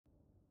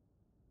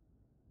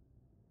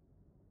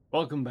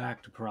Welcome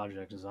back to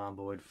Project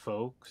Zomboid,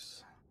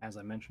 folks. As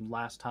I mentioned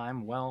last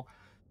time, well,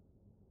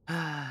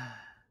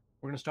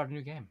 we're going to start a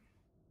new game.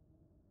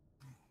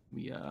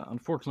 We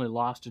unfortunately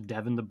lost to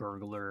Devin the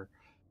Burglar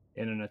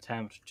in an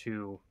attempt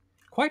to,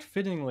 quite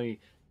fittingly,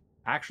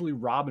 actually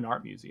rob an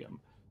art museum.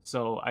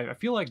 So I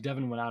feel like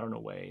Devin went out in a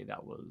way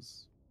that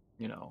was,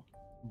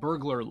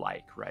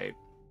 burglar-like, right?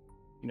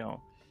 You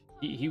know,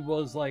 he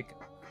was like,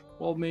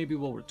 well, maybe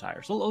we'll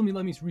retire. So let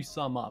me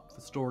re-sum up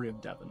the story of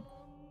Devin.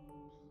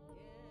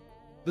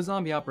 The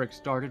zombie outbreak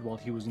started while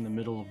he was in the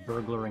middle of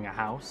burglaring a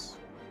house,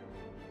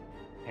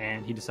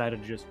 and he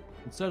decided to just,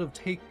 instead of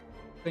take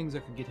things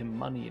that could get him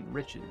money and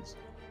riches,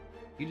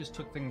 he just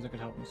took things that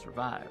could help him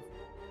survive.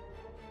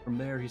 From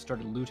there, he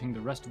started looting the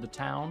rest of the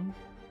town,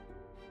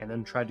 and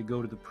then tried to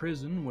go to the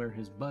prison where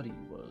his buddy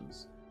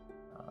was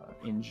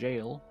in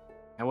jail.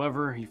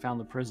 However, he found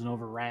the prison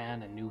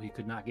overran and knew he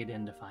could not get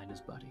in to find his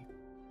buddy.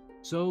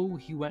 So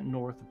he went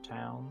north of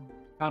town,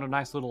 found a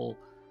nice little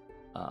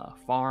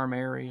farm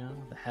area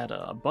that had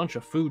a bunch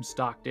of food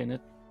stocked in it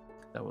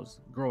that was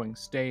growing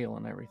stale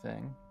and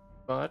everything.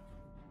 But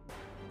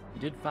he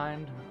did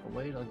find a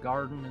way to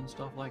garden and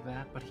stuff like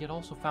that. But he had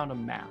also found a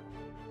map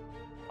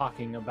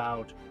talking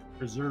about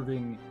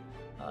preserving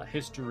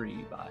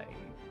history by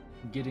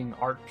getting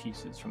art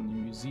pieces from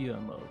the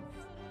Museum of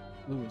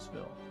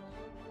Louisville.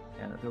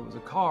 And that there was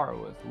a car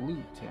with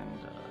loot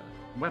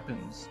and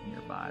weapons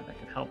nearby that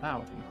could help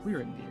out in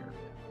clearing the area.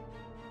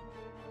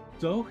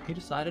 So he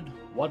decided,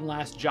 one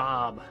last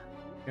job,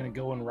 gonna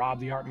go and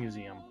rob the art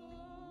museum.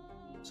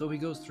 So he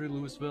goes through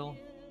Louisville,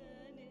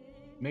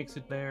 makes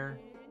it there,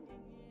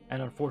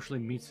 and unfortunately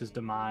meets his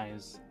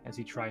demise as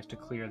he tries to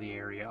clear the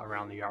area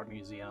around the art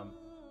museum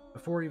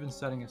before even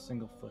setting a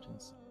single foot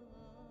inside.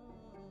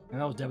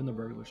 And that was Devin the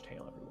Burglar's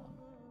tale, everyone.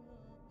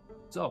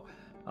 So,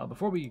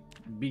 before we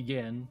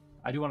begin,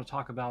 I do want to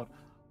talk about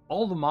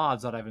all the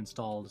mods that I've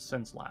installed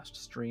since last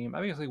stream. I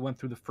basically went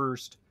through the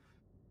first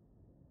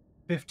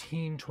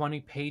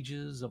 15-20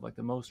 pages of like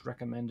the most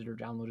recommended or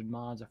downloaded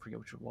mods, I forget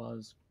which it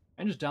was,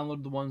 and just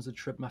downloaded the ones that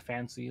tripped my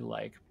fancy,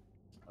 like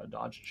a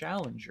Dodge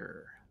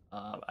Challenger,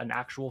 an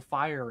actual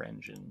fire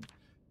engine,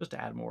 just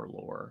to add more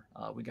lore.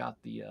 We got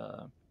the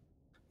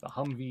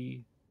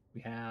Humvee.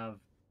 We have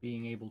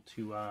being able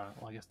to,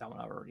 well, I guess that one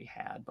I already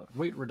had, but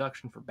weight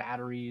reduction for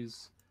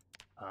batteries.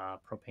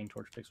 Propane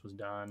torch fix was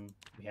done.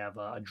 We have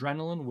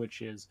adrenaline,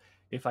 which is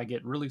if I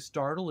get really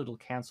startled, it'll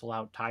cancel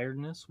out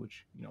tiredness,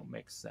 which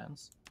makes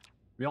sense.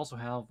 We also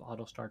have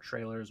auto start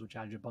trailers, which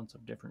add a bunch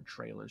of different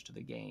trailers to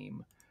the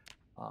game.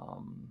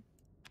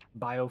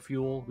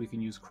 Biofuel, we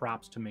can use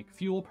crops to make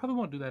fuel. Probably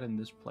won't do that in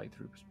this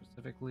playthrough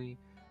specifically.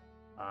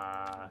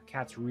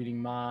 Cat's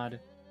reading mod.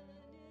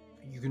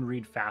 You can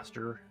read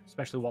faster,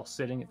 especially while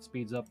sitting. It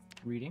speeds up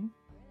reading.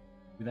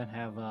 We then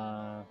have,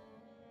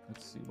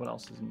 let's see, what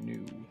else is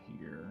new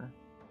here?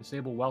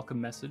 Disable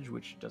welcome message,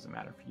 which doesn't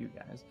matter for you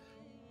guys.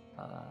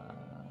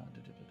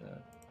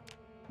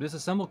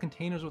 Disassemble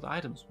containers with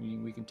items,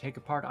 meaning we can take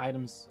apart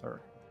items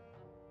or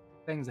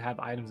things that have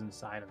items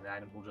inside, and the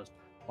items will just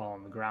fall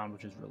on the ground,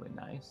 which is really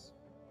nice.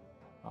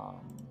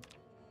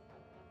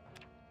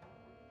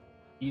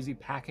 Easy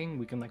packing,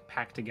 we can like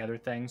pack together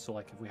things. So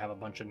like if we have a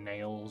bunch of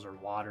nails or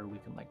water, we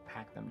can like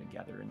pack them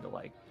together into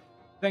like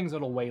things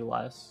that'll weigh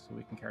less, so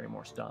we can carry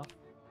more stuff.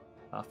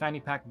 Fanny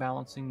pack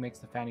balancing makes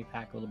the fanny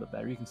pack a little bit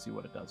better. You can see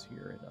what it does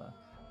here.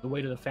 The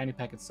weight of the fanny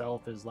pack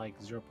itself is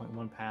like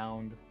 0.1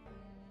 pound.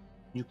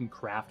 You can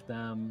craft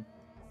them.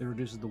 It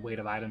reduces the weight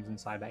of items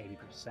inside by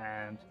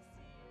 80%.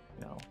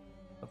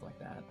 Stuff like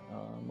that.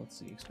 Let's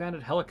see.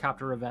 Expanded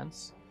helicopter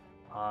events.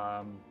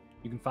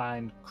 You can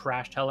find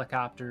crashed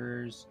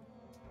helicopters.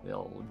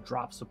 They'll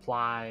drop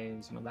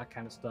supplies, that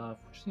kind of stuff,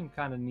 which seemed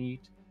kind of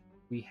neat.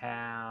 We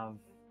have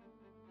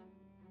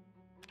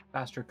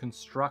faster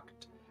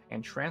construct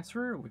and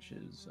transfer, which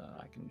is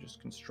I can just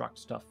construct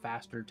stuff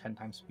faster, 10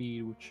 times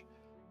speed, which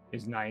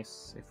is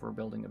nice if we're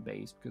building a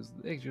base, because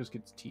it just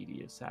gets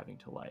tedious having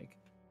to like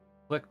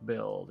click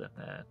build and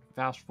then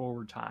fast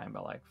forward time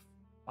by like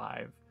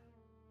 5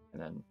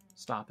 and then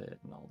stop it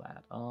and all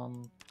that.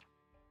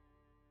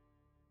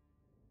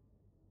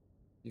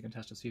 You can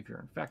test to see if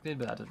you're infected,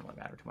 but that doesn't really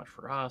matter too much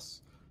for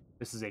us.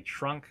 This is a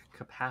trunk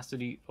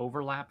capacity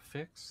overlap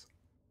fix.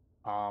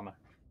 It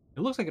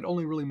looks like it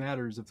only really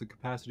matters if the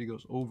capacity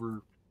goes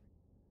over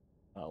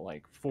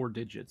like 4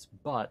 digits,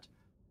 but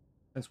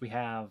since we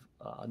have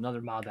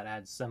another mod that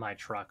adds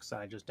semi-trucks that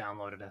I just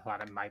downloaded, I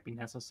thought it might be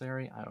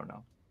necessary. I don't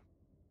know.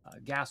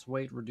 Gas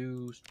weight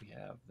reduced. We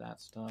have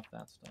that stuff,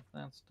 that stuff,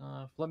 that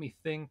stuff. Let me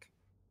think.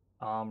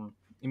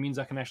 It means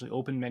I can actually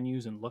open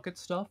menus and look at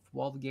stuff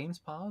while the game's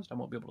paused. I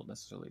won't be able to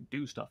necessarily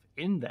do stuff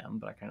in them,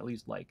 but I can at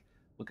least like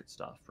look at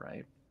stuff,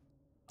 right?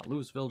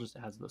 Louisville just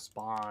has the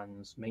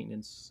spawns.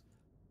 Maintenance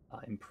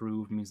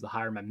improved means the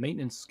higher my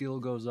maintenance skill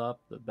goes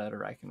up, the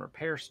better I can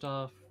repair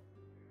stuff.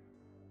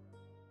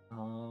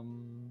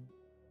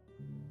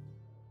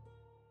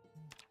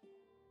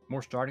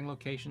 More starting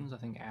locations, I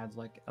think, adds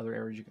like other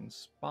areas you can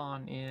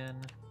spawn in.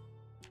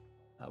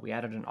 We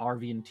added an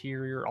RV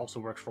interior, also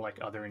works for like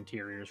other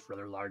interiors for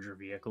other larger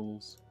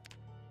vehicles.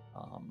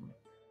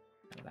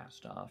 That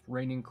stuff.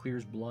 Raining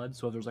clears blood,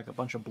 so if there's like a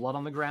bunch of blood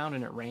on the ground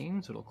and it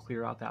rains, it'll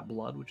clear out that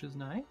blood, which is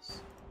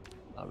nice.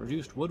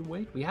 Reduced wood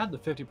weight. We had the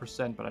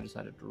 50%, but I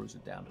decided to reduce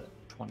it down to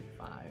 25%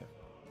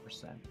 of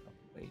the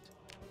weight.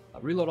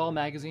 Reload all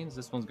magazines.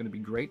 This one's going to be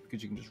great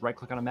because you can just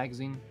right-click on a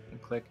magazine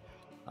and click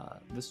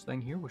this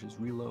thing here, which is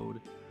reload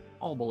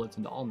all bullets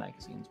into all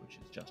magazines, which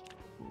is just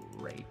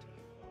great.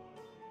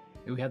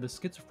 And we have the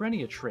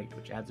schizophrenia trait,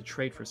 which adds a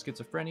trait for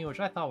schizophrenia, which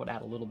I thought would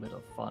add a little bit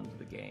of fun to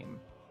the game.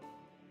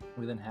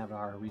 We then have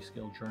our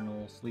reskill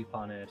journal, sleep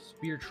on it,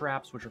 spear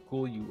traps, which are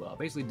cool. You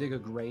basically dig a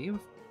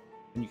grave,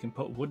 and you can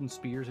put wooden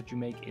spears that you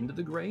make into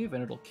the grave,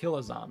 and it'll kill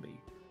a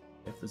zombie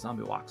if the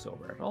zombie walks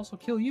over it. It'll also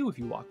kill you if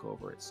you walk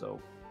over it, so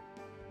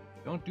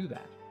don't do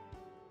that.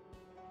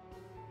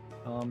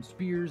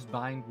 Spears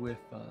bind with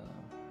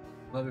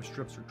leather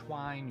strips or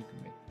twine. You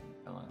can make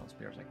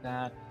spears like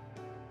that.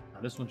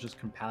 This one's just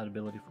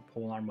compatibility for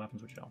polearm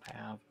weapons, which you don't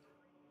have.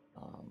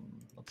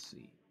 Let's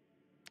see.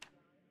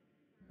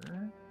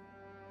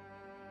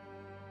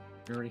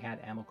 We already had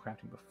ammo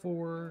crafting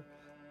before.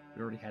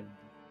 We already had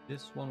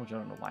this one, which I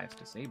don't know why it's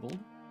disabled.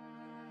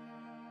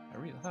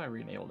 I thought I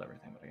re-enabled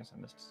everything, but I guess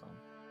I missed some.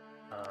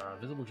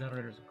 Visible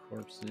generators and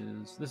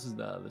corpses. This is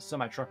the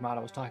semi-truck mod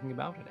I was talking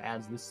about. It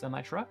adds this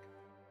semi-truck.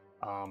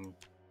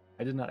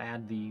 I did not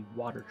add the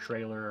water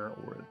trailer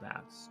or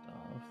that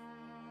stuff,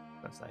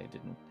 because I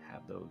didn't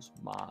have those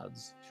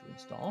mods to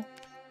install.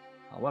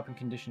 Weapon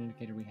condition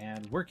indicator we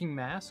had. Working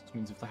masks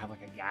means if I have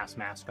like a gas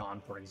mask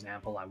on, for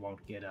example, I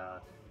won't get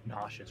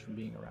nauseous from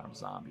being around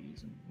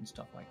zombies and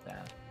stuff like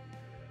that.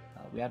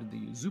 We added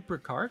the Super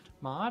Cart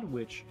mod,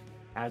 which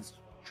adds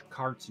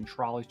carts and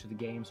trolleys to the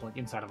game. So like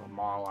inside of a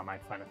mall, I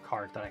might find a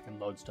cart that I can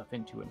load stuff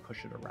into and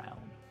push it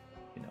around,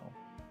 you know.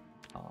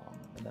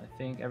 And I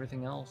think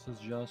everything else is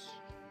just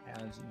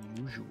as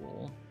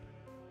usual.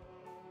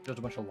 Just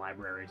a bunch of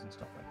libraries and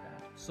stuff like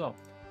that. So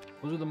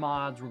those are the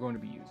mods we're going to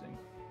be using.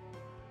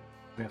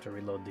 We have to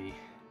reload the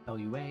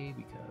LUA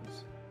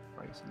because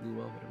Price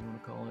Lua, whatever you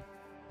want to call it.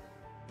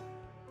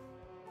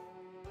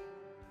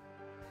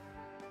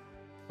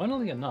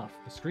 Funnily enough,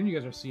 the screen you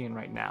guys are seeing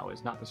right now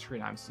is not the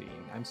screen I'm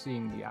seeing. I'm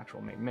seeing the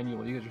actual main menu,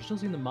 while you guys are still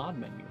seeing the mod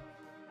menu.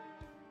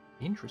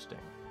 Interesting.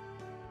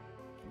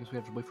 I guess we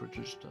have to wait for it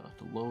just to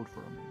load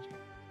for a minute here.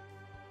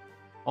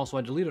 Also,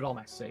 I deleted all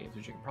my saves,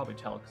 as you can probably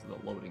tell, because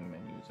the loading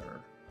menus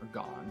are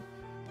gone.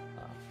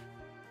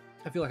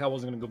 I feel like I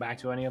wasn't going to go back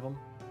to any of them,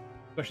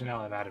 especially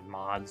now I've added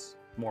mods,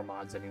 more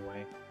mods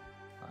anyway,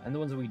 and the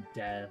ones that we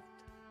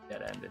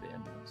dead-ended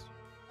in.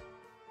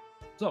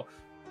 So,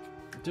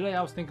 today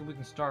I was thinking we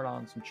can start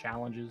on some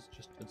challenges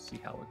just to see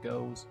how it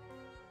goes,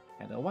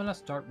 and why not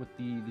start with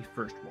the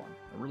first one,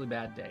 a really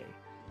bad day.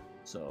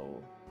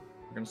 So,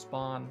 we're going to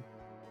spawn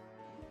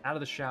out of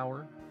the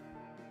shower,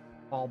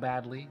 fall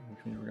badly,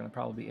 which means we're going to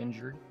probably be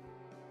injured.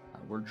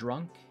 We're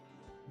drunk,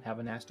 and have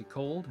a nasty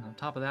cold, and on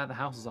top of that, the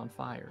house is on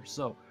fire.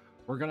 So,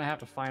 we're going to have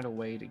to find a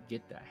way to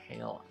get the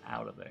hell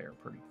out of there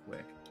pretty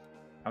quick.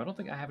 I don't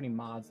think I have any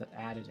mods that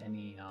added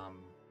any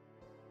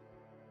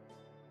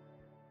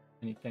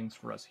things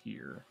for us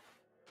here.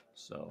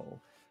 So,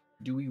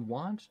 do we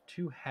want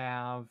to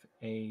have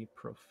a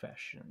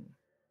profession?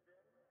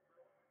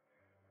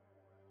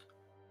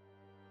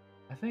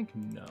 I think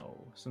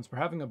no. Since we're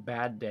having a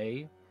bad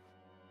day,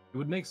 it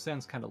would make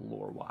sense kind of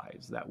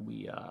lore-wise that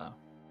we,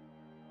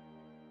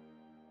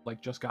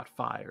 like, just got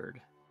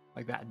fired,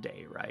 like, that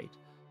day, right?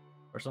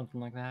 Or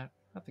something like that.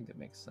 I think that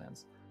makes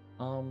sense.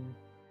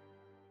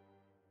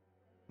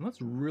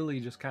 Let's really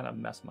just kind of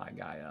mess my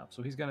guy up.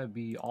 So he's going to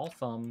be all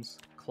thumbs,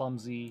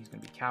 clumsy, he's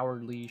going to be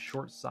cowardly,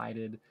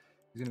 short-sighted,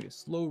 he's going to be a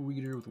slow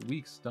reader with a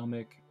weak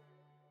stomach,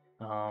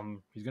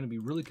 he's going to be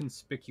really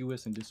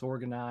conspicuous and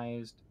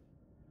disorganized.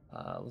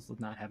 Let's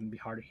not have him be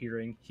hard of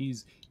hearing.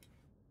 He's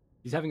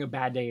having a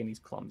bad day and he's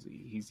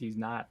clumsy. He's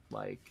not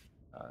like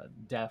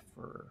deaf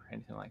or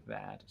anything like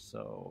that.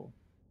 So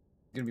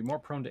he's gonna be more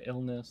prone to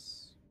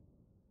illness.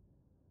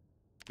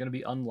 He's gonna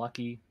be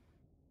unlucky.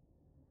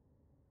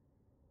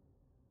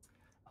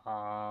 He's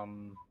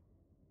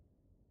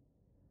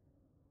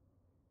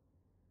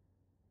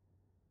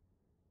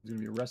gonna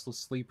be a restless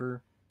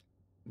sleeper,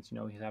 since you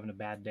know he's having a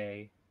bad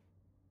day.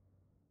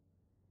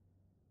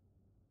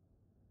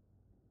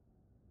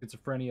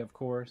 Schizophrenia, of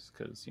course,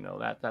 because you know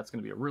that's going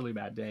to be a really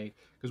bad day.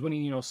 Because when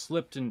he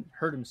slipped and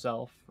hurt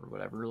himself or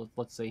whatever,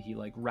 let's say he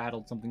like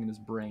rattled something in his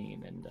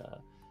brain, and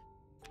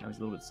now he's a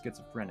little bit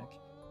schizophrenic,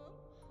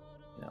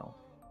 and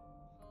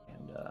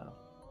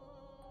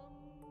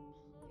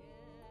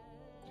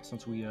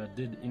since we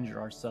did injure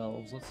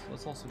ourselves,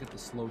 let's also get the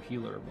slow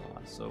healer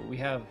mod. So we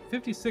have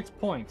 56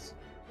 points.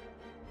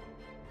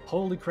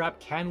 Holy crap!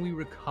 Can we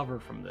recover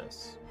from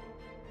this?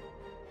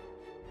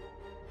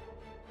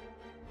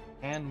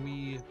 Can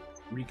we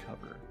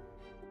recover?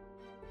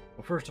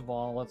 Well, first of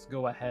all, let's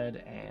go ahead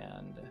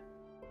and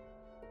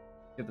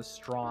get the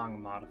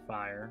strong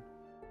modifier.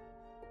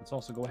 Let's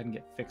also go ahead and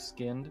get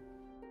thick-skinned.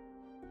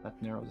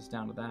 That narrows us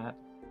down to that.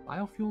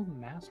 Biofuel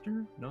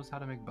master knows how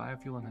to make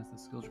biofuel and has the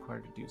skills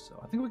required to do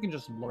so. I think we can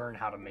just learn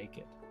how to make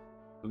it.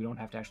 We don't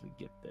have to actually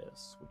get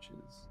this, which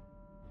is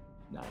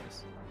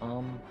nice.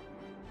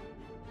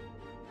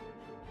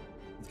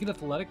 Let's get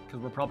athletic because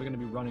we're probably going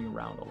to be running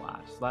around a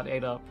lot. So that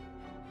ate up.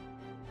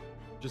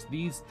 Just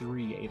these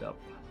 3 ate up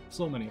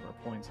so many of our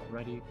points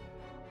already.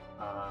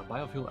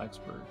 Biofuel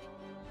expert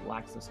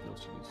lacks the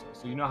skills to do so.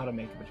 So you know how to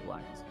make it, but you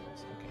lack the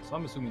skills. Okay, so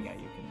I'm assuming, yeah,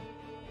 you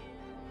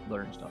can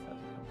learn stuff as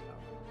it comes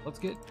out. Let's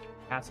get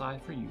cat's eye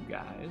for you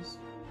guys.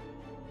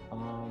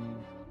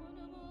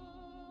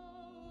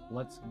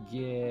 Let's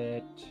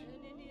get...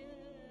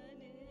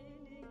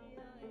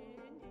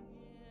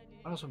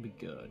 What else would be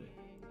good?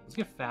 Let's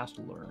get fast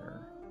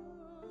learner.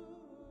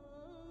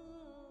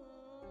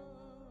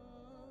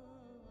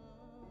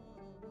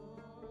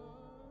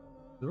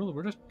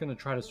 We're just gonna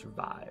try to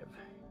survive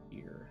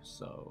here,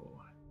 so...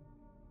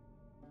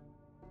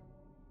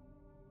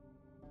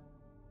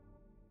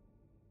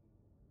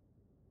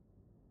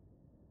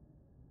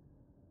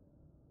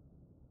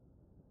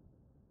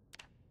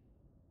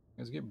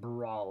 Let's get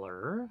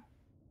brawler.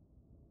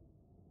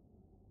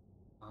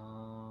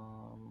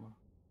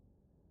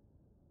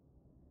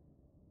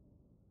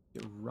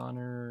 Get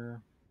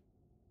runner.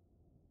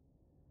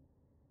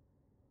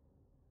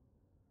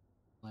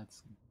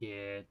 Let's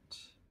get...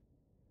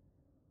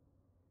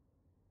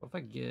 What if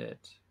I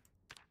get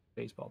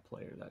baseball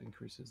player? That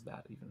increases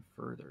that even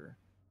further.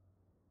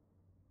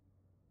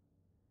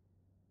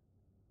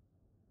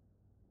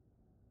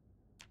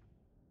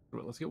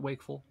 Let's get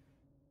wakeful.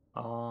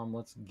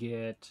 Let's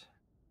get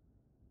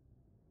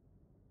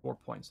 4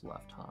 points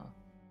left, huh?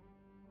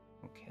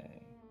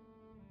 Okay.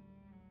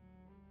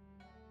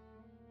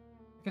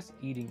 I guess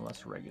eating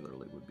less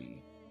regularly would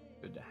be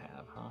good to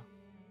have, huh?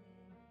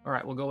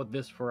 Alright, we'll go with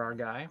this for our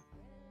guy.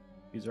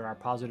 These are our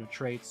positive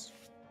traits.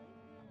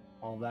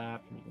 All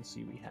that. And you can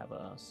see we have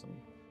some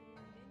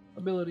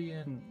ability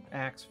in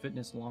axe,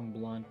 fitness, long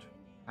blunt.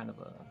 Kind of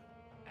a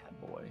bad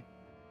boy.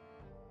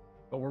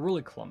 But we're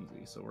really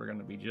clumsy, so we're going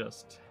to be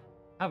just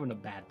having a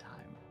bad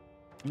time.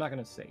 I'm not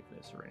going to save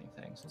this or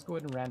anything. So let's go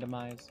ahead and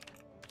randomize.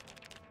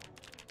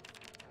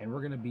 And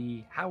we're going to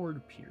be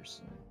Howard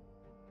Pearson.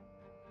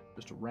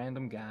 Just a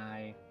random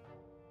guy.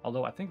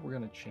 Although I think we're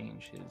going to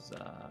change his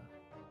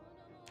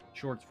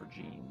shorts for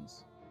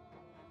jeans.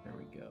 There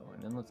we go.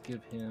 And then let's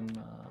give him...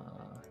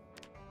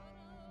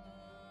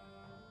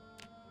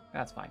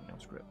 That's fine, no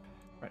script.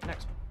 Right,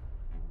 next.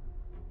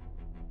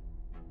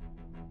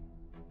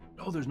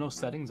 Oh, there's no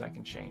settings I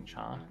can change,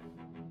 huh?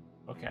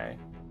 Okay.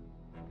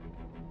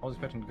 I was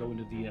expecting to go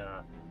into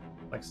the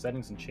like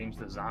settings and change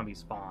the zombie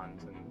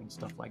spawns and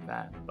stuff like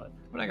that, but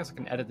I guess I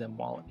can edit them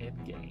while in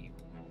game.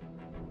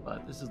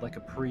 But this is like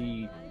a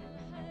pre-created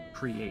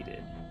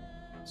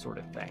sort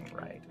of thing,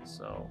 right?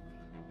 So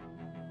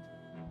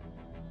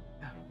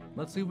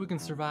let's see if we can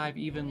survive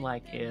even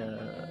like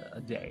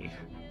a day.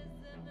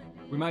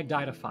 We might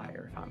die to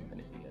fire if I'm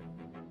an idiot.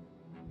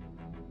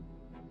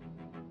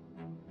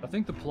 I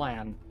think the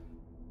plan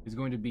is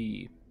going to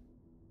be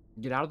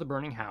get out of the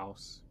burning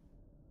house,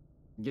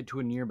 get to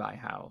a nearby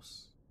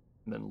house,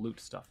 and then loot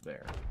stuff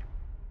there.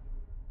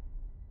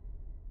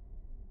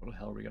 What the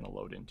hell are we going to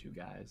load into,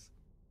 guys?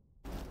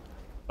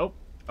 Oh,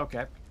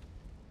 okay.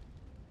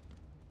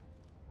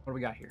 What do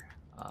we got here?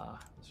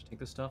 Let's take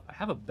this stuff. I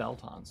have a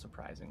belt on,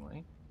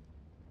 surprisingly.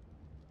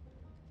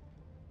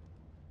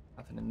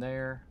 Nothing in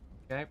there.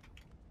 Okay.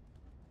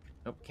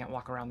 Nope, can't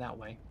walk around that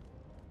way.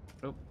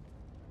 Nope.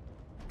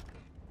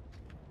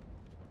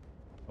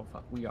 Oh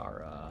fuck, we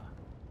are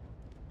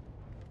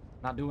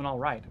not doing all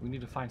right. We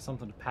need to find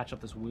something to patch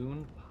up this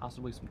wound,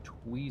 possibly some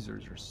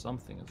tweezers or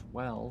something as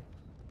well.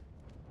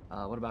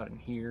 What about in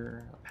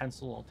here? A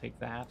pencil, I'll take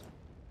that.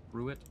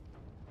 Through it.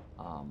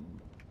 Nothing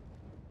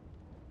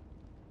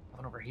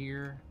over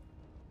here.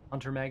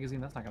 Hunter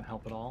magazine, that's not gonna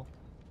help at all.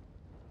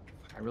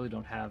 I really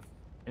don't have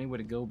any way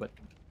to go but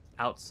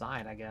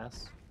outside, I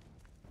guess.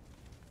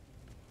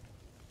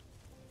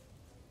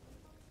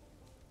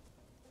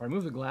 I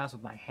remove the glass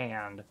with my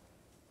hand.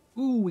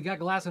 Ooh, we got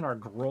glass in our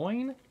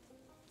groin?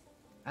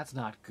 That's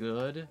not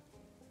good.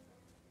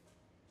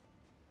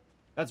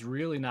 That's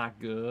really not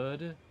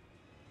good.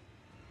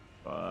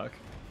 Fuck.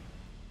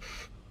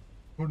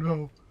 Oh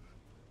no.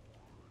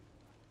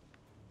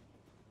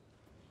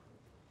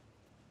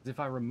 If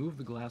I remove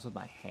the glass with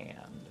my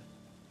hand,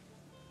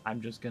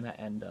 I'm just gonna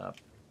end up...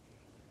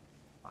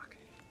 Fuck.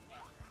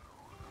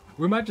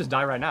 We might just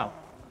die right now.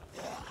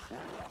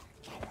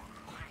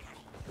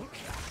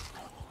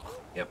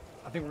 Yep,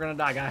 I think we're gonna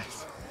die,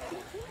 guys.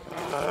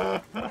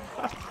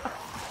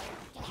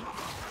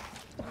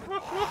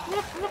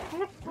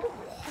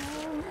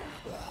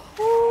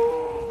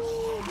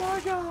 Oh my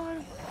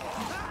god.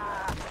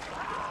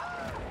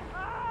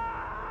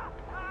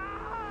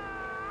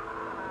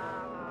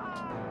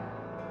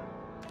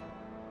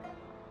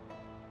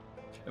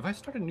 If I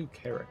start a new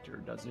character,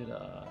 does it do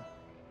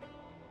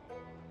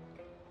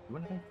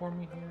anything for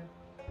me here?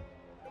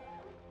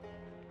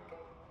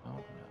 Oh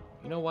no.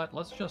 You know what?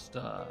 Let's just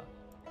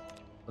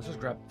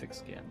grab thick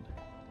skinned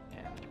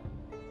and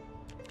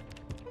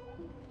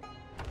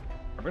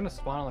We're gonna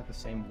spawn like the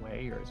same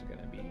way, or is it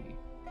gonna be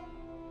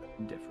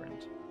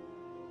different?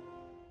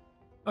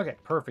 Okay,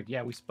 perfect.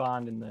 Yeah, we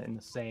spawned in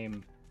the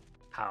same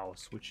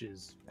house, which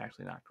is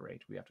actually not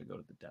great. We have to go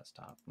to the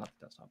desktop, not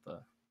the desktop,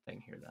 the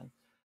thing here then.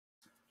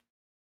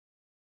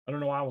 I don't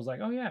know why I was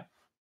like, oh yeah,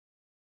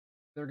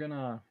 they're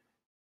gonna,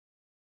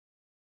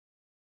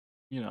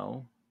 you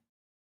know,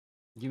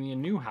 give me a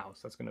new house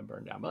that's gonna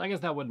burn down. But I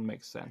guess that wouldn't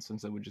make sense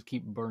since it would just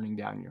keep burning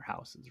down your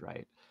houses,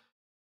 right?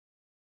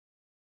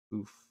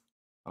 Oof.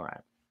 All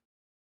right.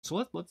 So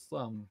let's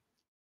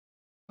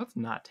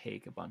not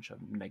take a bunch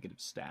of negative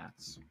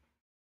stats.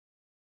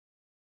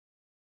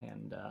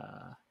 And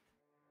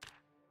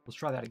let's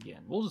try that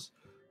again. We'll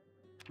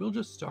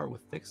just start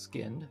with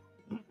thick-skinned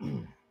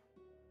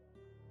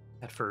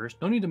at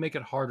first. No need to make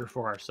it harder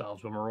for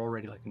ourselves when we're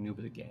already like a noob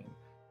of the game.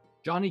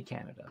 Johnny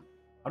Canada.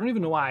 I don't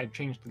even know why I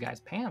changed the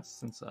guy's pants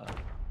since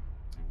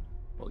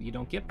well, you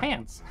don't get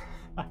pants.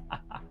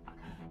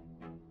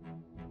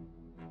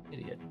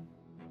 Idiot.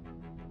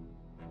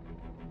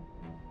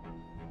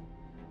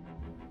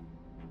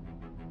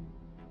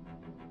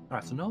 All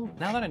right, so now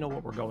that I know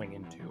what we're going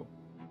into,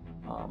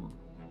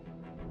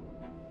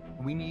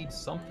 we need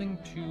something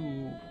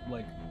to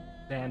like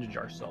bandage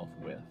ourselves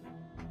with,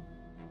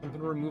 something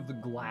to remove the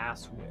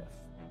glass with.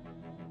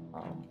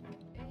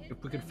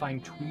 If we could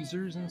find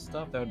tweezers and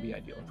stuff, that would be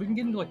ideal. If we can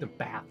get into like the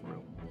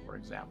bathroom, for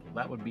example,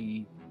 that would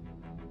be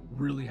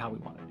really how we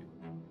want to do it.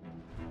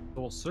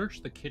 So we'll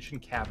search the kitchen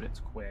cabinets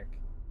quick.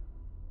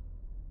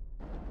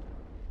 All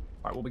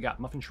right, what we got?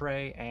 Muffin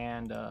tray,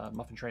 and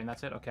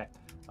that's it? Okay.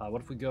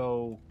 What if we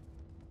go...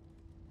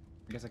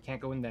 I guess I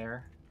can't go in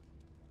there.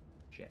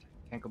 Shit.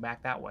 Can't go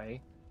back that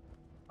way.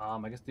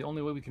 I guess the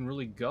only way we can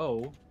really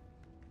go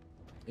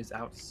is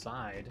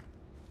outside.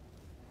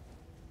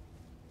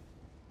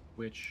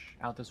 Which,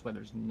 out this way,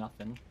 there's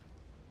nothing.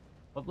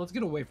 But let's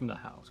get away from the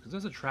house, because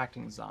it's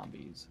attracting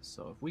zombies.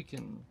 So if we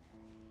can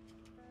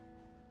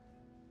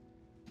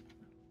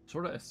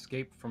sort of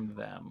escape from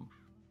them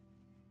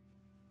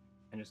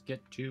and just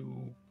get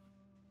to,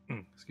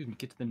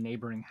 get to the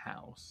neighboring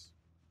house,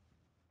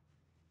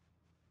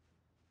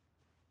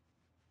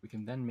 we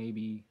can then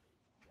maybe...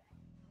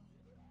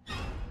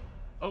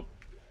 Oh!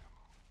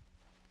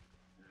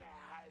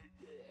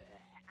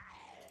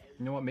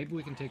 You know what, maybe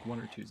we can take 1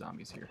 or 2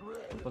 zombies here.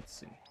 Let's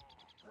see.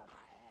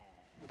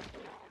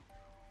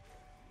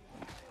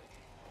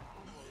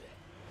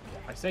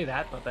 I say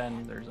that, but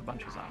then there's a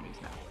bunch of zombies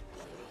now.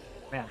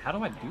 Man, how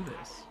do I do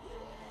this?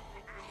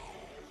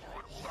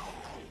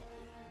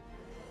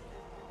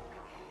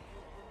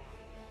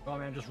 Oh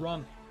man, just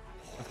run.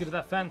 Let's get to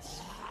that fence.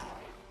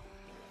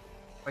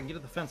 If I can get to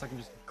the fence, I can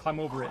just climb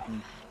over it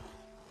and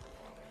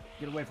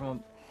get away from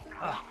them.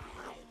 Ah.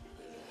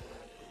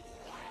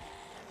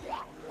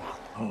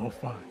 Oh,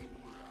 fuck.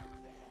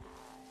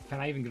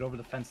 Can I even get over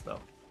the fence, though?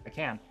 I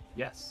can.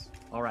 Yes.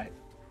 All right.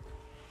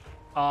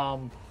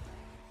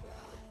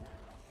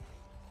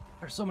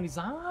 There's so many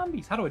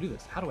zombies. How do I do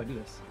this? How do I do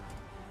this?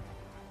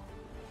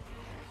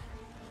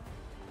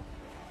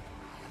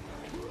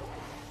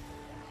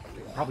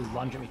 They'll probably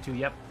lunge at me, too.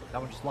 Yep.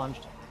 That one just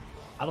lunged.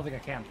 I don't think I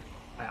can.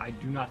 I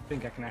do not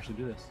think I can actually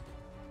do this.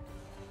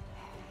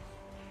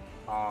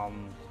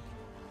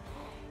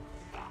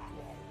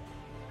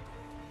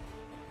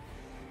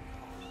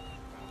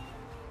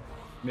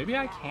 Maybe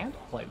I can't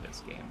play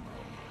this game,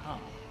 huh?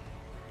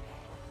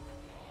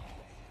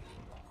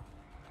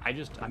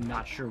 I'm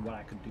not sure what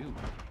I could do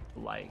to,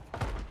 like,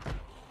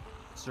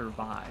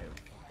 survive.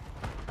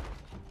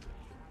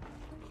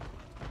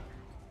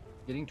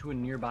 Getting to a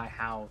nearby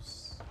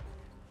house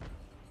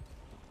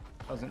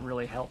doesn't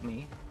really help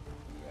me.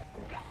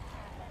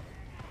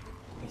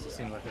 It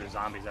seems like there's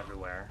zombies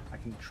everywhere. I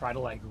can try to,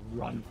 like,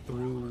 run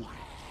through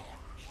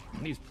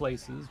these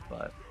places,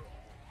 but...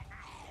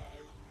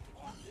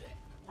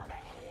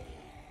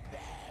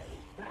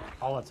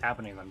 all that's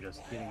happening is I'm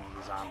just getting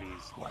the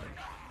zombies, like,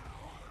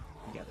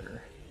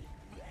 together.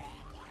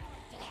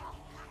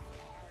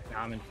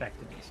 Now I'm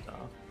infected and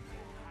stuff.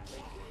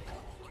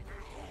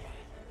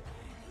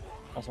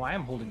 Also, I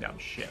am holding down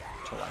shift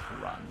to,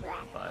 like, run,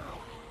 but...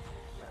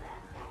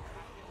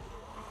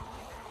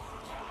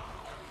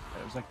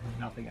 there's, like,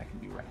 nothing I can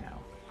do right now.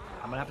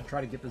 I'm gonna have to try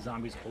to get the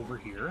zombies over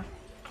here.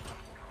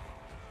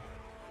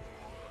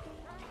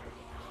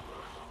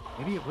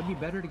 Maybe it would be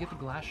better to get the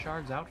glass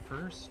shards out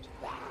first?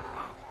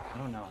 I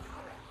don't know.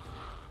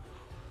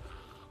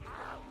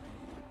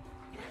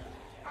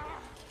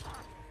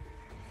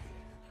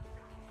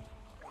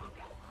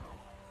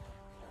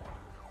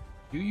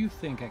 Do you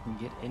think I can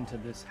get into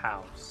this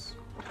house?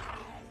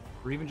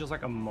 For even just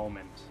like a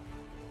moment?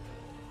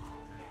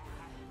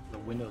 The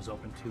window's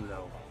open too,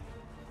 though.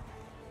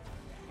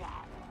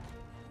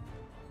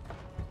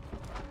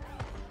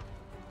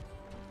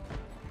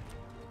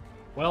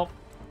 Well,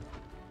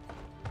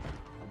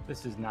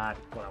 this is not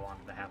what I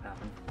wanted to have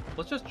happen.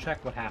 Let's just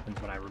check what happens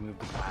when I remove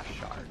the glass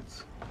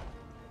shards.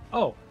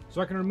 Oh, so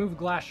I can remove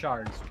glass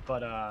shards,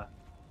 but,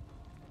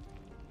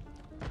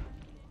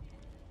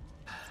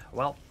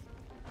 well.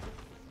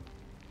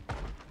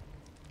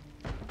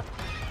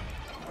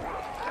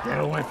 Get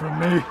away from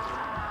me!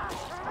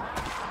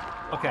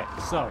 Okay,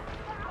 so,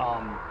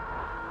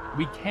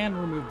 we can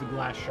remove the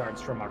glass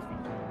shards from our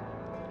feet.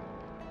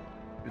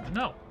 Good to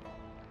know.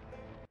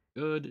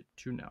 Good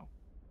to know.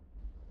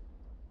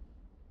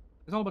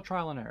 It's all about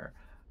trial and error.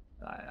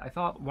 I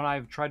thought when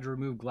I've tried to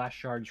remove glass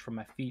shards from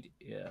my feet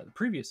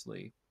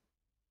previously,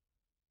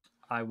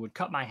 I would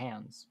cut my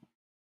hands.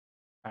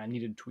 I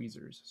needed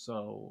tweezers,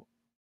 so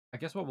I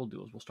guess what we'll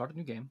do is we'll start a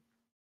new game,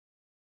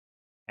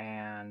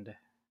 and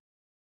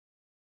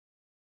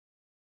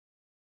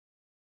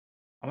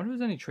I wonder if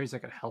there's any traits that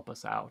could help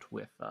us out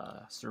with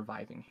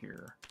surviving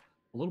here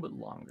a little bit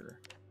longer,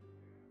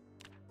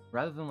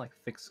 rather than like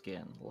thick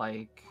skin,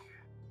 like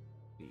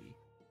the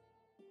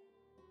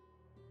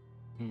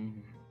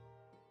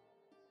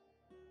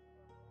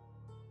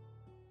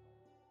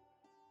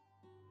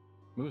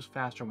moves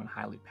faster when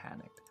highly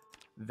panicked.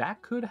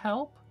 That could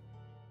help.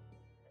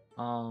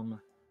 Because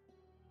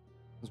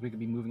we could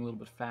be moving a little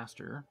bit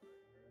faster.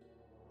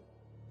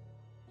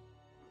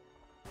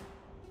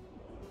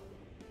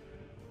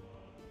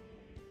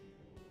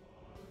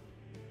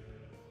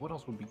 What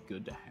else would be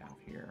good to have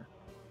here?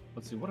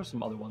 Let's see, what are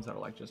some other ones that are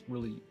like just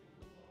really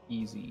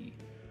easy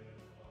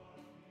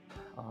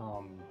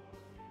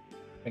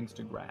things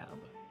to grab?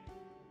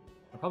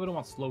 I probably don't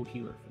want slow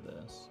healer for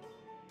this.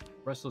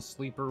 Restless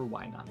sleeper,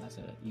 why not? That's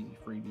an easy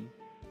freebie.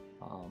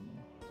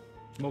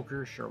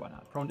 Smoker, sure, why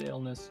not? Prone to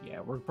illness,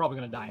 yeah, we're probably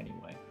gonna die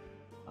anyway.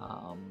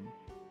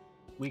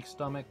 Weak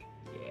stomach,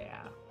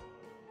 yeah.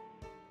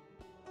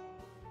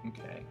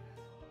 Okay.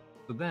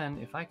 So then,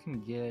 if I can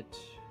get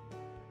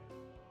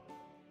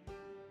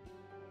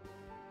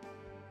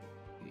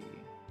if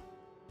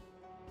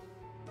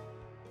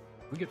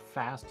we get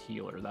fast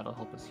healer, that'll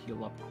help us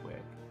heal up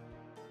quick.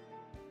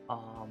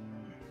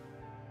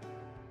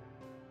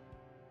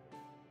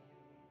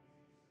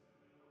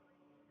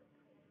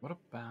 What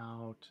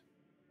about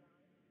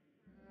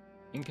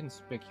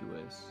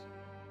inconspicuous,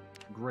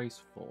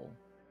 graceful?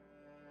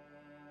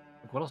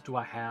 Like, what else do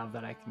I have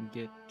that I can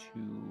get to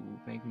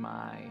make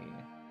my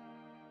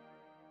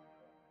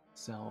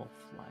self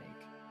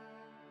like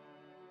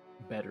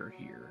better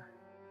here?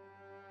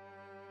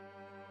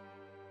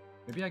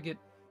 Maybe I get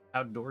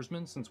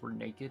outdoorsman since we're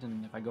naked,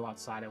 and if I go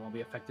outside I won't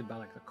be affected by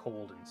like the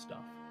cold and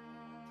stuff.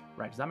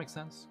 Right, does that make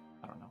sense?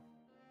 I don't know.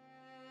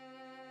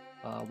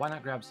 Why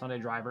not grab Sunday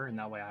Driver, and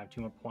that way I have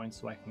 2 more points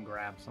so I can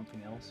grab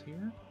something else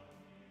here.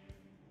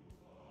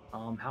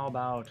 How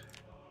about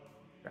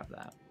grab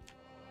that?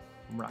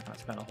 We're not going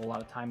to spend a whole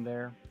lot of time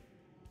there.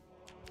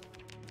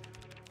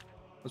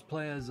 Let's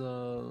play as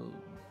Lorna.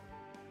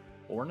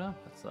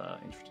 That's an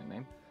interesting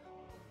name.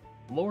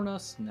 Lorna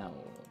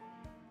Snell.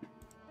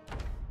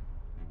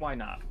 Why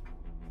not?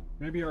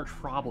 Maybe our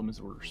problem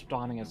is we're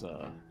spawning as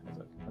a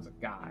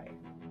guy.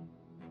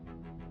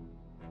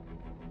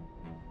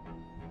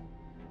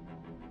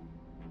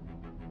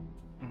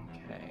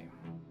 Okay.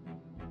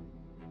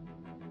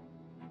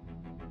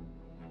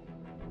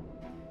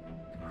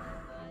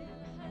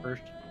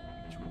 First,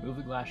 let's remove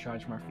the glass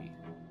shards from our feet.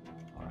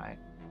 All right.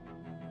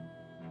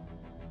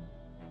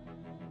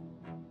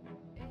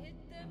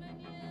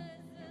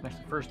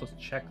 Actually, first let's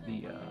check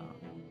the.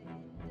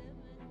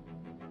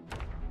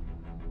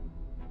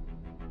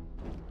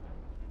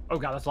 Oh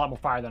god, that's a lot more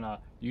fire than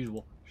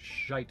usual.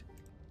 Shite.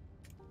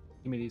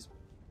 Give me these.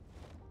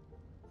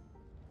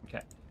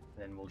 Okay.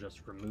 Then we'll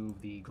just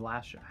remove the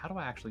glass shard. How do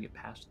I actually get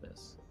past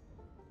this?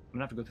 I'm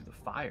gonna have to go through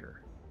the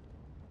fire.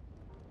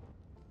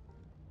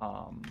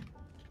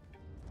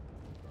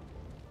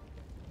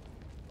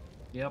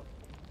 Yep.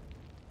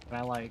 Can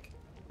I like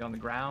get on the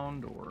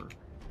ground or?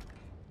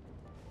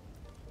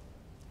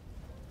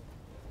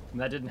 And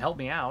that didn't help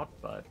me out,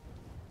 but.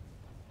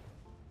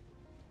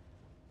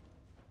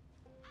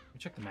 Let me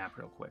check the map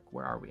real quick.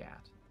 Where are we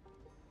at?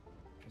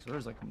 Okay, so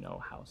there's like no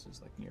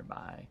houses like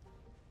nearby.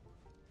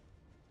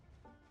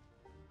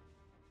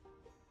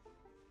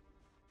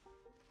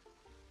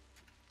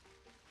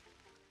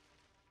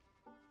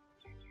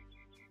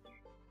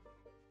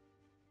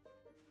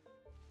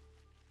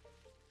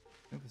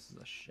 I think this is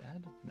a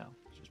shed? No,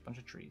 it's just a bunch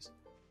of trees.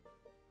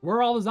 Where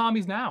are all the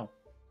zombies now?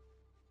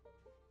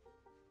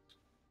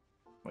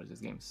 What is this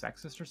game,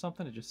 sexist or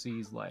something? It just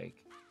sees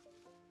like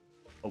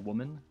a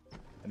woman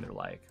and they're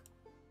like,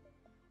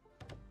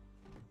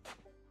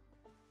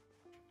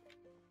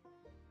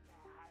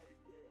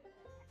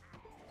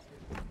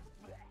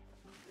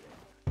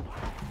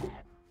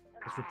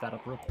 let's rip that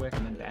up real quick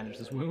and then bandage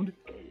this wound,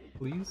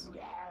 please.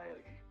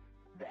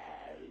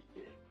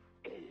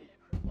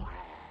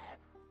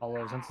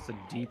 Although since it's a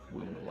deep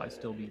wound, will I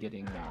still be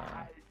getting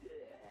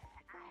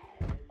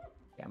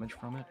damage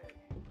from it?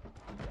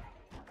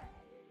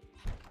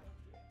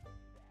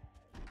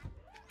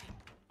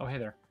 Oh, hey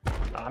there.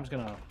 I'm just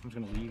gonna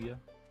leave you.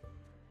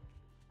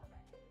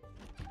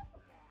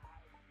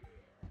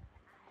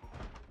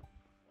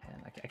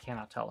 And I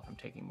cannot tell if I'm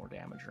taking more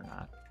damage or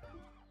not.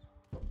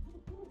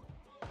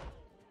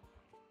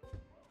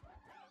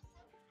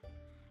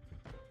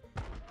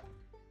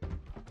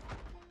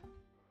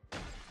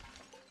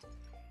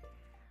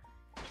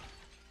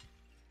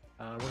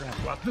 We're gonna have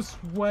to go out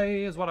this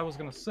way, is what I was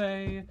gonna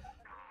say.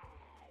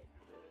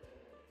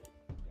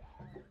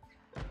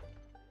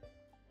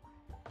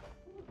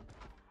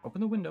 Open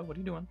the window. What are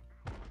you doing?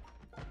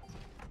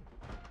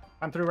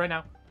 Climb through right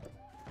now.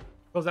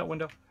 Close that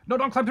window. No,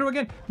 don't climb through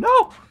again.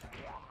 No!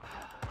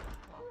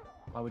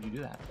 Why would you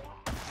do that?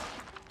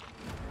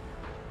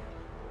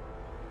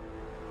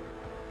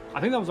 I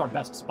think that was our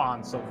best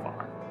spawn so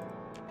far.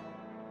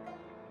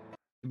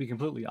 To be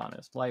completely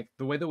honest. Like,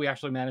 the way that we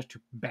actually managed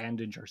to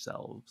bandage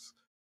ourselves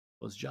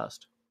was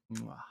just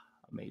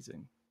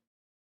amazing.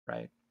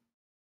 Right?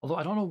 Although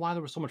I don't know why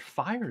there was so much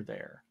fire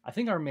there. I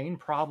think our main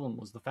problem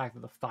was the fact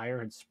that the fire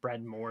had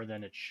spread more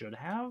than it should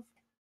have.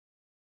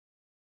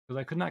 Because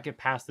I could not get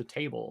past the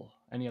table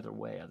any other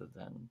way other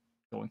than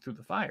going through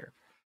the fire.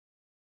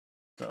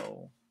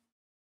 So,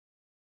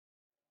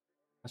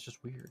 that's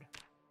just weird.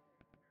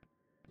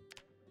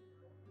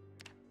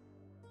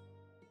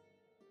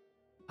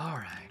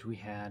 Alright, we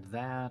had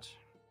that.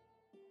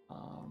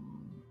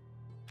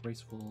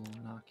 Graceful,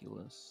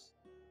 innocuous.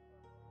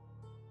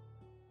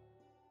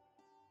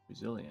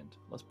 Resilient,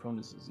 less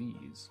prone to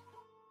disease.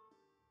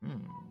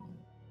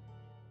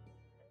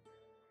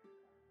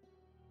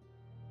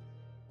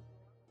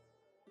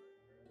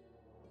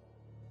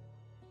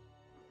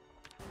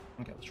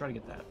 Okay, let's try to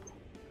get that.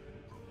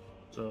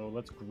 So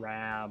let's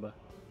grab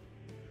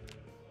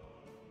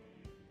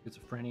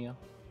schizophrenia,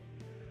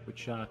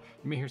 which you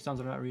may hear sounds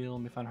that are not real,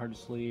 may find hard to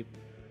sleep.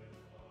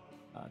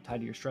 Tied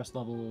to your stress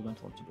level,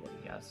 mental instability.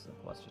 Yes,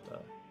 well, that's just a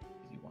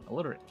easy one.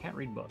 Illiterate, can't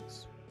read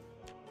books.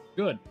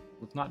 Good.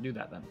 Let's not do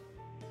that then.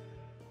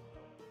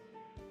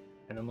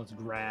 And then let's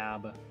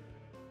grab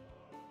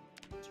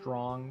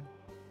strong.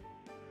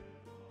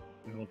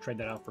 And we'll trade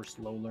that out for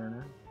slow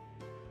learner.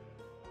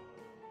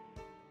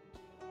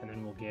 And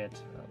then we'll get,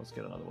 let's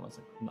get another one that's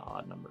like an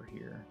odd number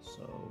here.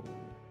 So,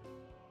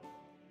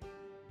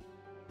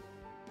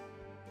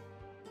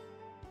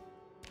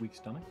 weak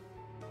stomach.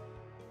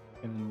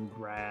 And then we'll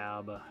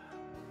grab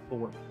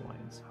 4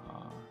 points,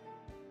 huh?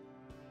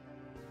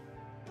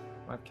 Do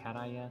I have cat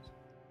eye yet?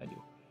 I do.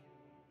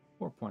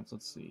 4 points,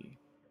 let's see.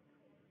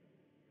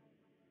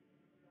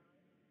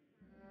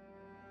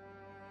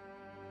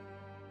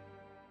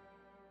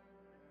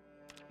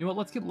 You know what,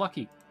 let's get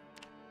lucky.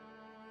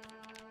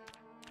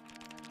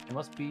 It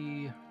must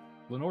be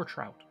Lenore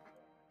Trout.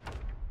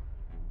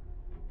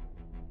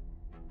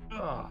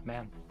 Oh,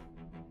 man.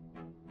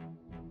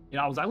 You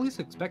know, I was at least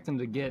expecting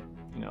to get,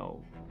 you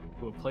know,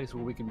 to a place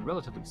where we can be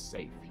relatively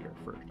safe here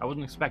first. I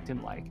wasn't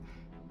expecting, like,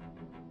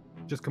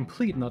 just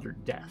complete and utter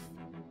death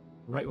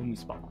right when we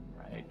spawn,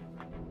 right?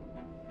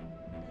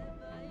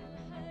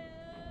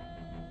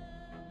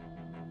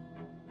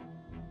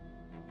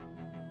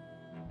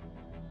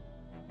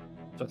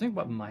 So I think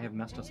what might have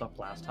messed us up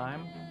last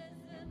time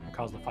and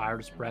caused the fire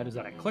to spread is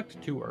that I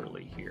clicked too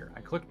early here.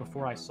 I clicked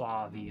before I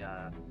saw the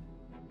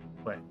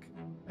click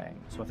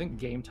thing. So I think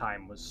game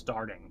time was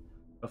starting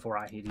before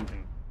I had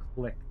even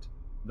clicked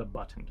the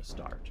button to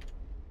start,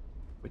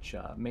 which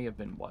may have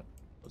been what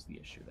was the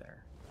issue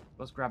there.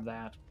 Let's grab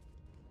that.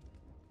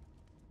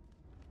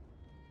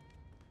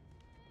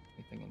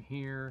 Anything in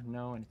here?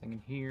 No. Anything in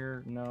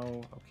here?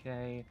 No.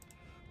 Okay.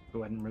 Go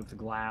ahead and remove the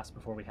glass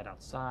before we head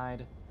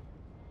outside.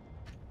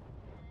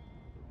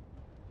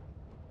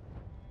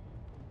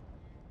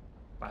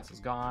 Glass is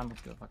gone.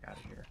 Let's get the fuck out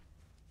of here.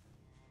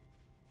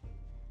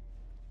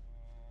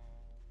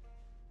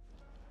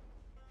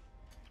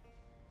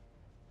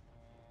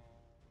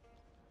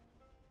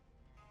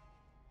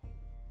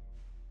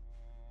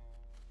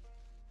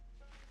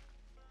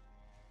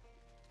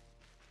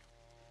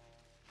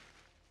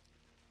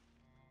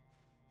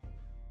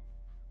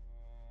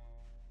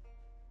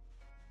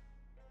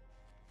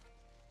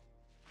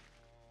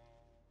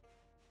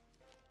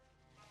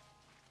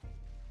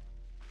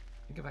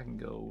 I think if I can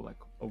go like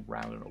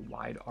around in a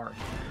wide arc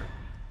here.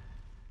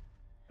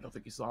 I don't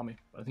think you saw me,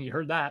 but I think you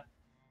heard that.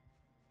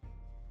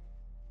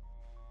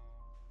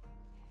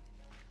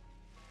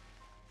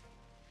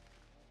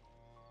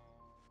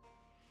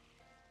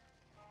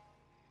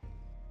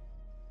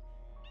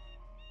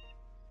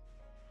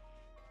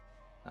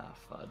 Ah,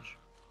 fudge.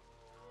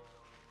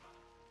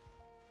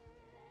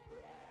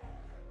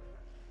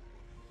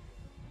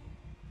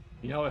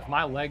 You know, if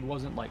my leg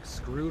wasn't like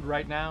screwed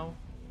right now,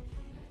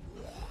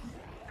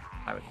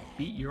 I would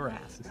beat your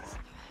asses.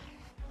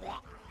 Okay,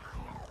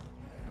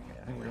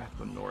 I think we're gonna have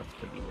to go north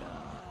to the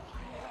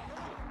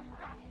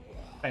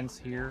fence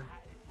here.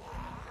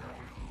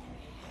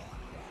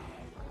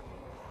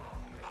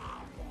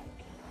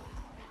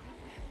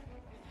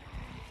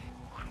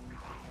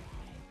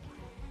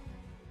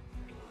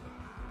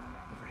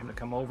 For him to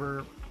come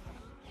over,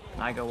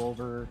 and I go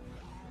over.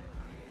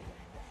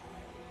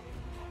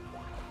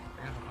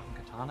 I have a fucking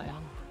katana in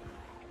him.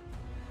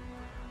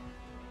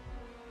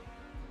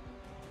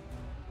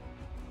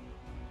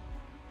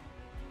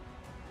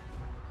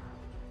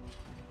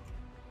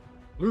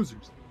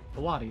 Losers. A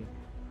lot of you.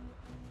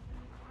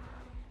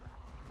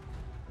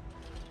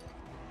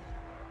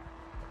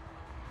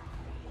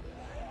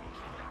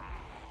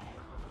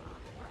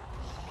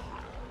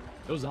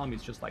 Those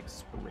zombies just like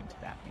sprinted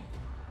at me.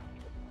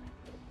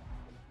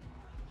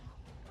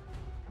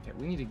 Okay,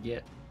 we need to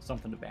get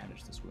something to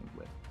bandage this wound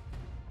with.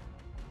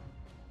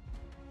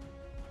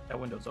 That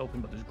window's open,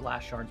 but there's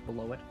glass shards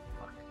below it.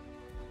 Fuck.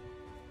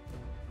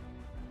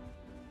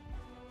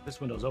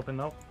 This window's open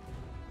though.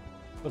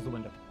 Close the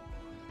window.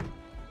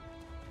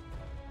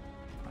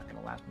 Not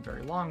gonna last me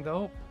very long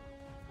though.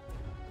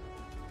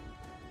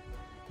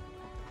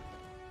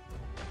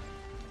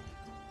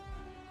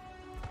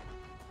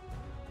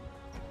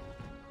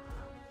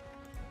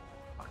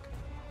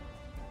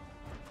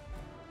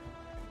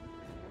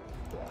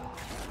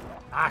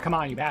 Ah, come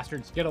on, you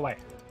bastards. Get away.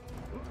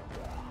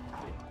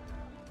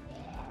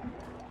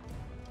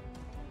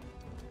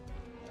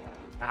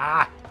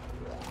 Ah!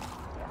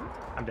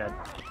 I'm dead.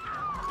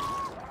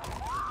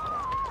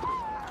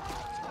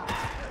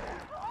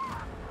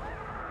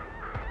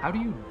 How do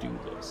you do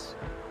this?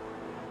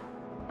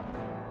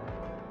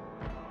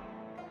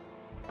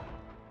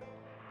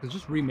 Because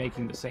just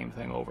remaking the same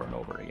thing over and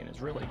over again is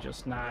really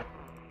just not...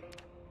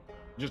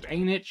 Just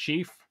ain't it,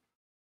 Chief?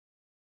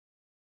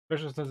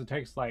 Especially since it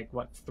takes like,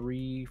 what,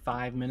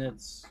 3-5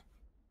 minutes?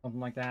 Something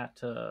like that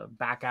to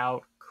back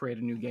out, create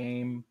a new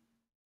game.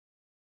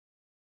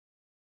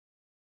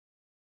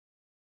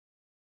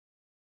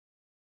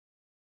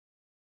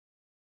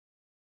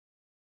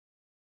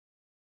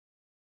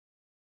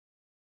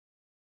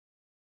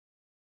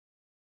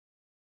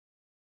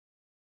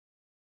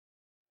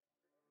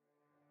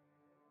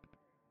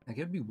 Like,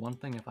 it'd be one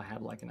thing if I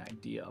had like an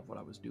idea of what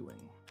I was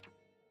doing.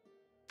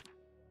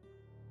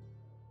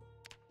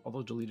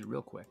 Although deleted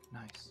real quick.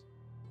 Nice.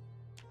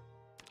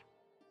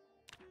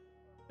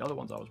 The other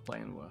ones I was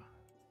playing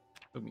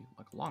took me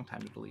like a long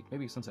time to delete.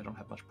 Maybe since I don't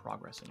have much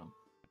progress in them.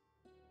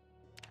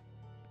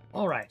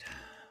 Alright.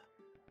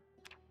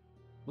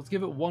 Let's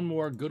give it one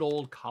more good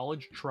old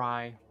college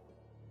try.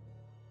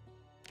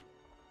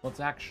 Let's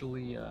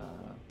actually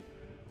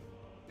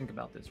think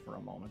about this for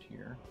a moment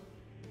here.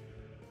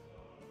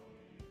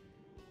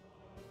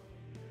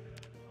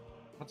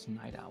 What's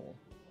Night Owl?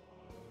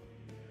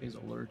 Is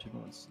alerted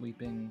when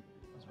sleeping.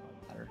 Doesn't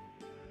really matter.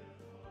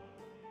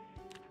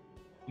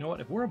 You know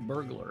what? If we're a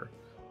burglar,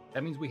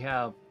 that means we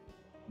have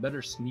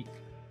better sneak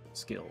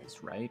skills,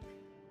 right?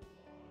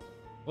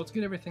 Let's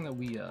get everything that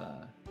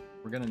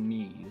we're gonna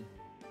need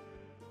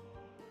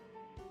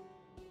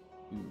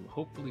to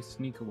hopefully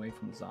sneak away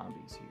from the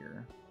zombies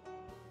here.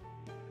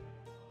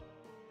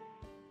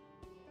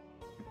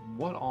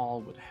 What all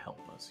would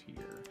help us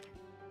here?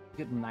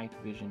 Get night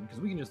vision,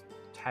 because we can just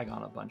tag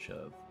on a bunch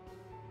of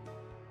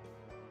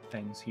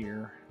things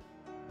here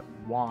that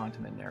we want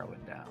and then narrow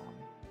it down.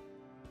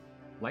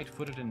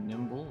 Light-footed and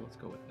nimble, let's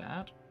go with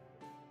that.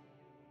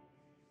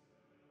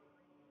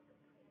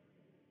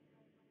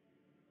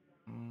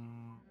 I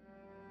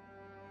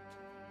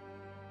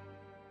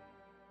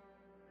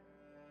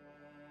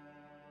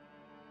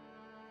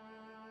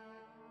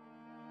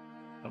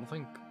don't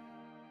think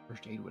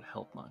first aid would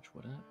help much,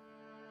 would it?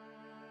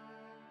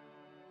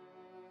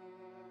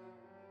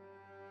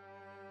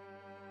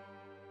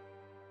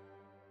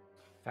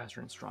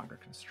 Faster and stronger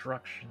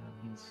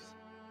constructions.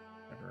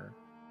 Whatever.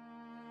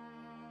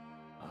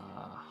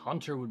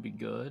 Hunter would be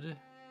good.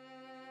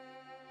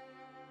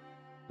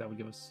 That would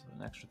give us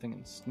an extra thing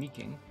in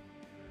sneaking.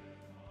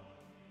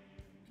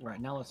 Right,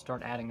 now let's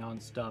start adding on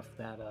stuff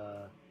that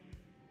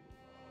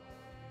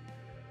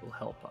will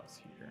help us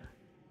here.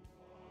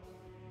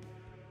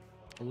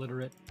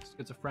 Illiterate,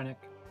 schizophrenic,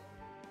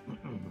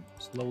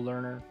 slow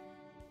learner,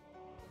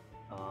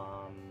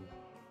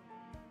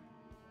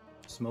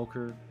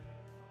 smoker,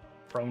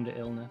 prone to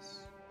illness.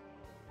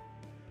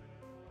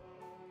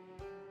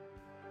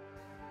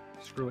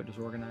 Screw it,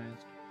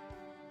 disorganized.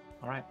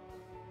 Alright.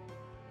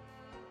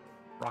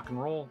 Rock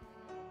and roll.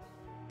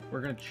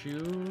 We're gonna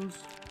choose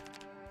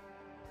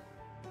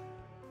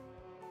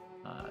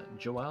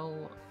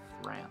Joelle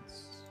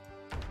France.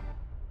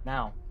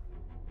 Now,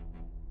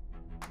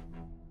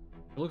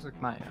 it looks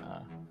like my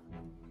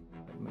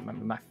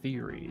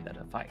theory that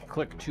if I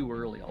click too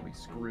early, I'll be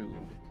screwed.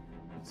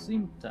 It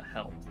seemed to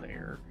help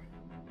there,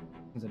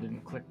 since I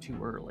didn't click too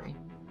early.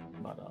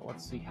 But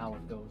let's see how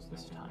it goes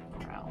this time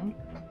around.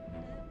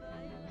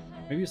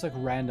 Maybe it's like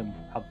random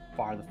how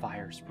far the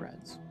fire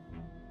spreads.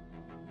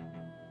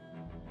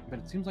 But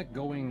it seems like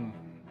going...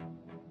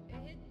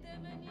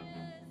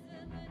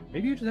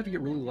 Maybe you just have to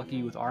get really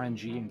lucky with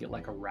RNG and get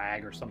like a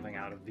rag or something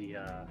out of the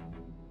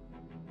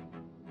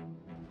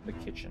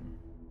kitchen.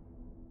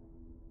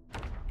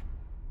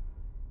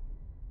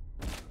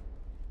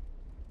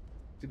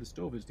 See, the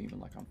stove isn't even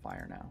like on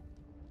fire now.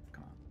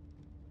 Come on.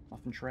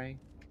 Muffin tray.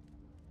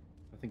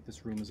 I think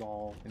this room is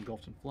all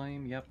engulfed in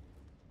flame. Yep.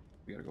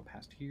 We gotta go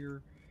past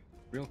here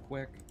real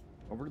quick.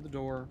 Over to the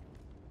door.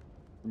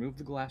 Remove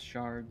the glass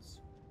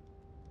shards.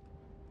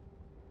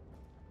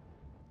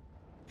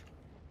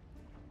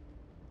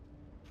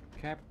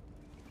 Okay.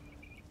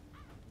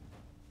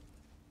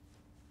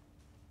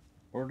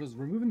 Or does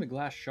removing the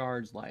glass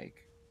shards,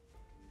 like,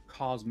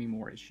 cause me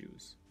more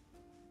issues?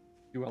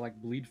 Do I,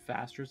 like, bleed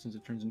faster since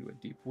it turns into a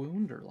deep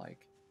wound, or,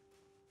 like...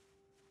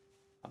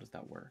 How does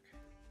that work?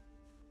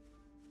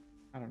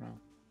 I don't know.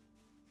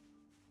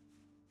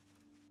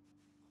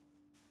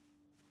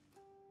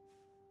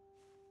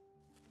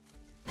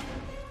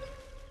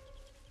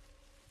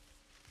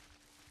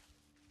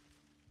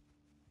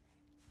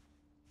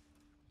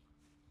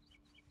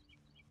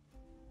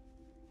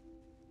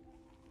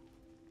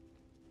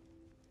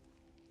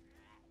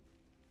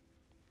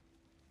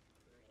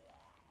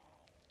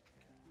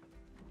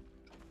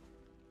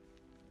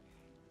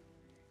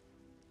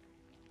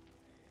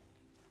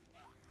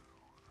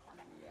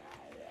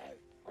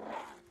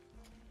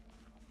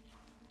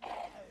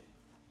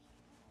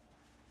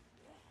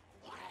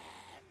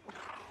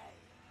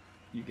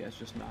 You guys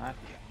just not.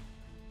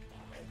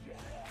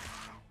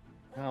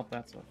 Well,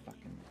 that's a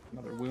fucking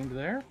another wound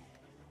there.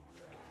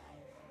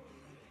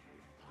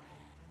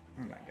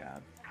 Oh my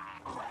god.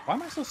 Why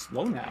am I so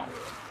slow now?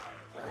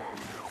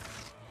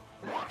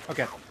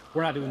 Okay,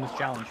 we're not doing this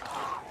challenge.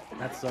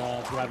 That's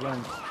what I've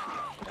learned.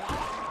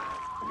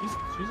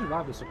 She's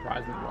survived a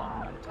surprisingly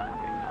long amount of time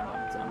getting knocked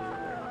on its own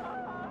there.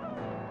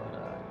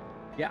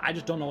 But yeah, I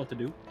just don't know what to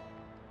do.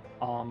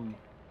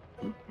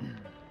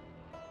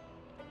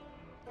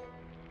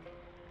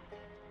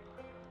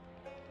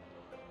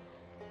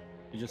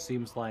 It just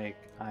seems like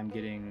I'm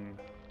getting...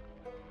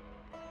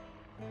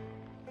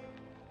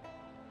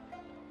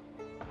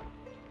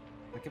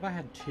 Like if I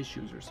had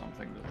tissues or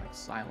something to like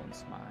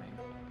silence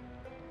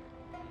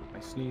my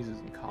sneezes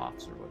and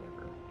coughs or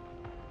whatever,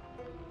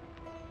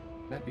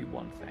 that'd be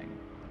one thing.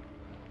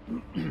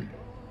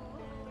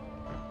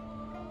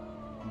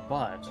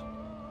 But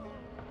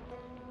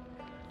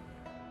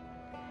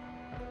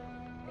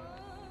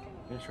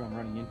the issue I'm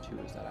running into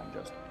is that I'm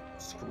just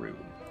screwed.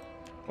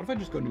 What if I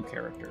just go new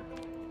character?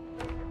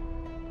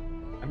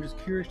 I'm just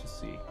curious to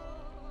see,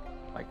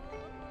 like,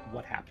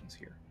 what happens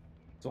here.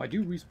 So I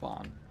do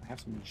respawn. I have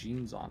some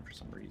jeans on for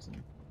some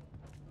reason.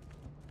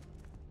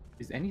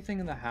 Is anything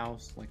in the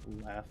house, like,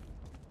 left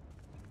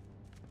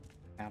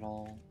at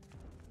all?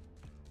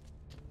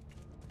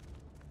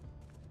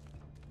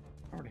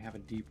 I already have a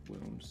deep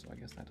wound, so I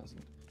guess that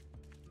doesn't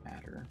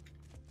matter.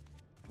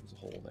 There's a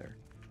hole there.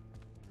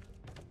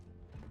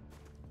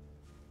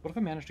 What if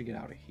I manage to get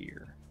out of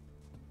here?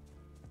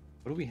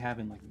 What do we have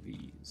in, like,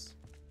 these?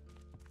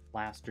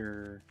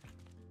 Plaster,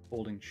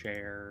 folding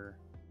chair,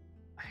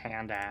 a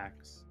hand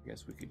axe. I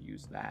guess we could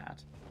use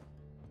that.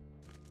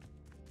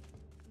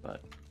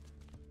 But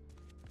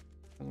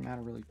doesn't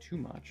matter really too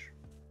much.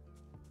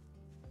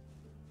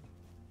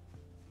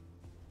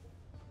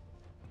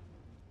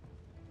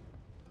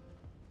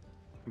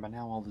 And by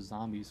now all the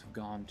zombies have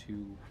gone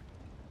to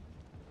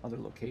other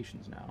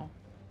locations now.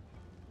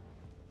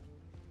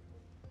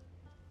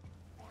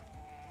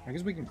 I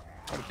guess we can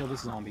try to kill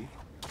this zombie.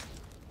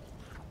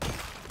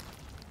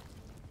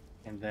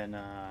 And then,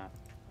 I'll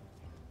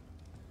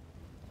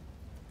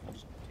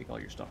just take all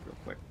your stuff real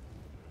quick.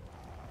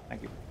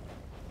 Thank you.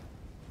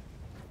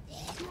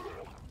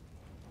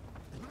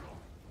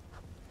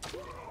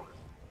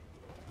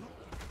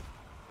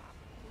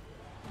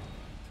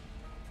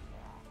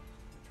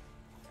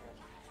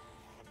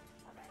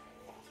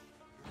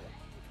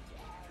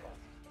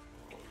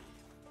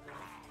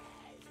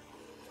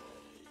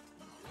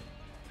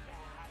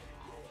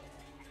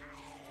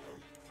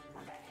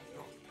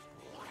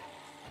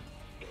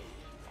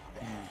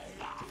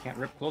 Can't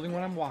rip clothing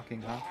when I'm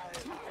walking, huh?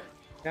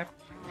 Yep.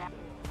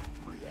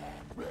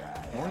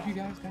 More of you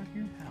guys down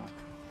here? How?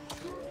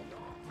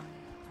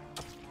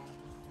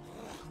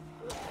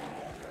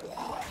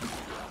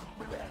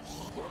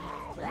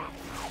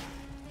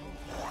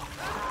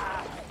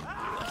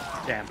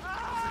 Damn.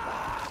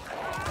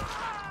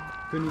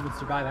 Couldn't even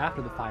survive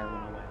after the fire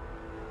went away.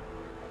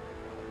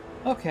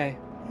 Okay.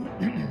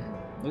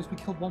 At least we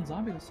killed one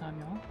zombie this time,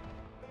 y'all.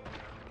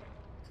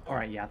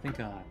 Alright, yeah, I think,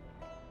 I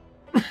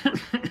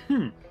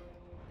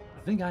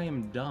think I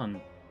am done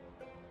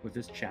with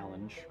this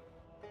challenge.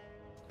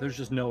 There's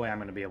just no way I'm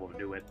going to be able to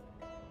do it.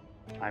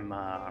 I'm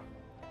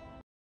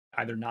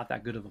either not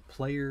that good of a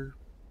player,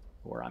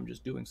 or I'm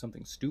just doing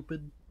something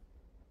stupid,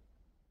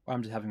 or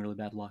I'm just having really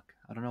bad luck.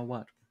 I don't know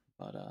what,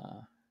 but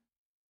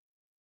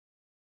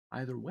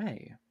either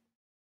way,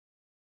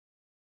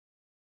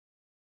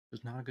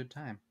 it's not a good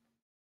time.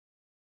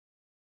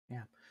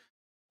 Yeah.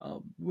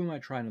 We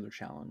might try another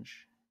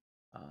challenge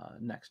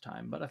next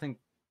time, but I think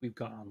we've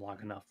gone on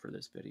long enough for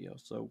this video,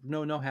 so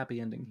no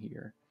happy ending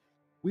here.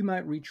 We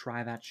might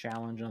retry that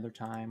challenge another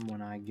time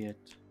when I get,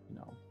 you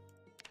know,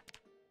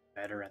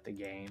 better at the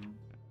game.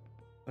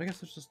 But I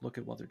guess let's just look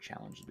at what other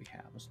challenges we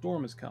have. A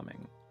storm is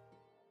coming.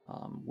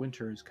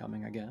 Winter is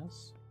coming, I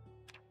guess.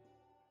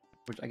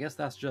 Which I guess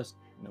that's just,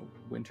 you know,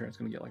 winter. It's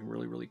going to get like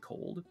really, really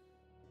cold.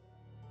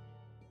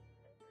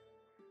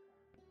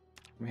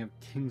 We have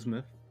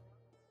Kingsmouth,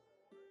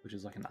 which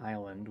is like an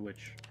island,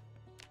 which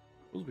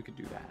I suppose we could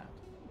do that.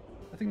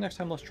 I think next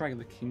time let's try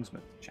the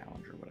Kingsmouth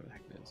challenge or whatever the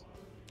heck it is.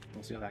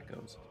 We'll see how that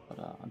goes.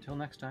 But until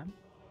next time,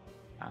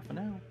 bye for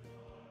now.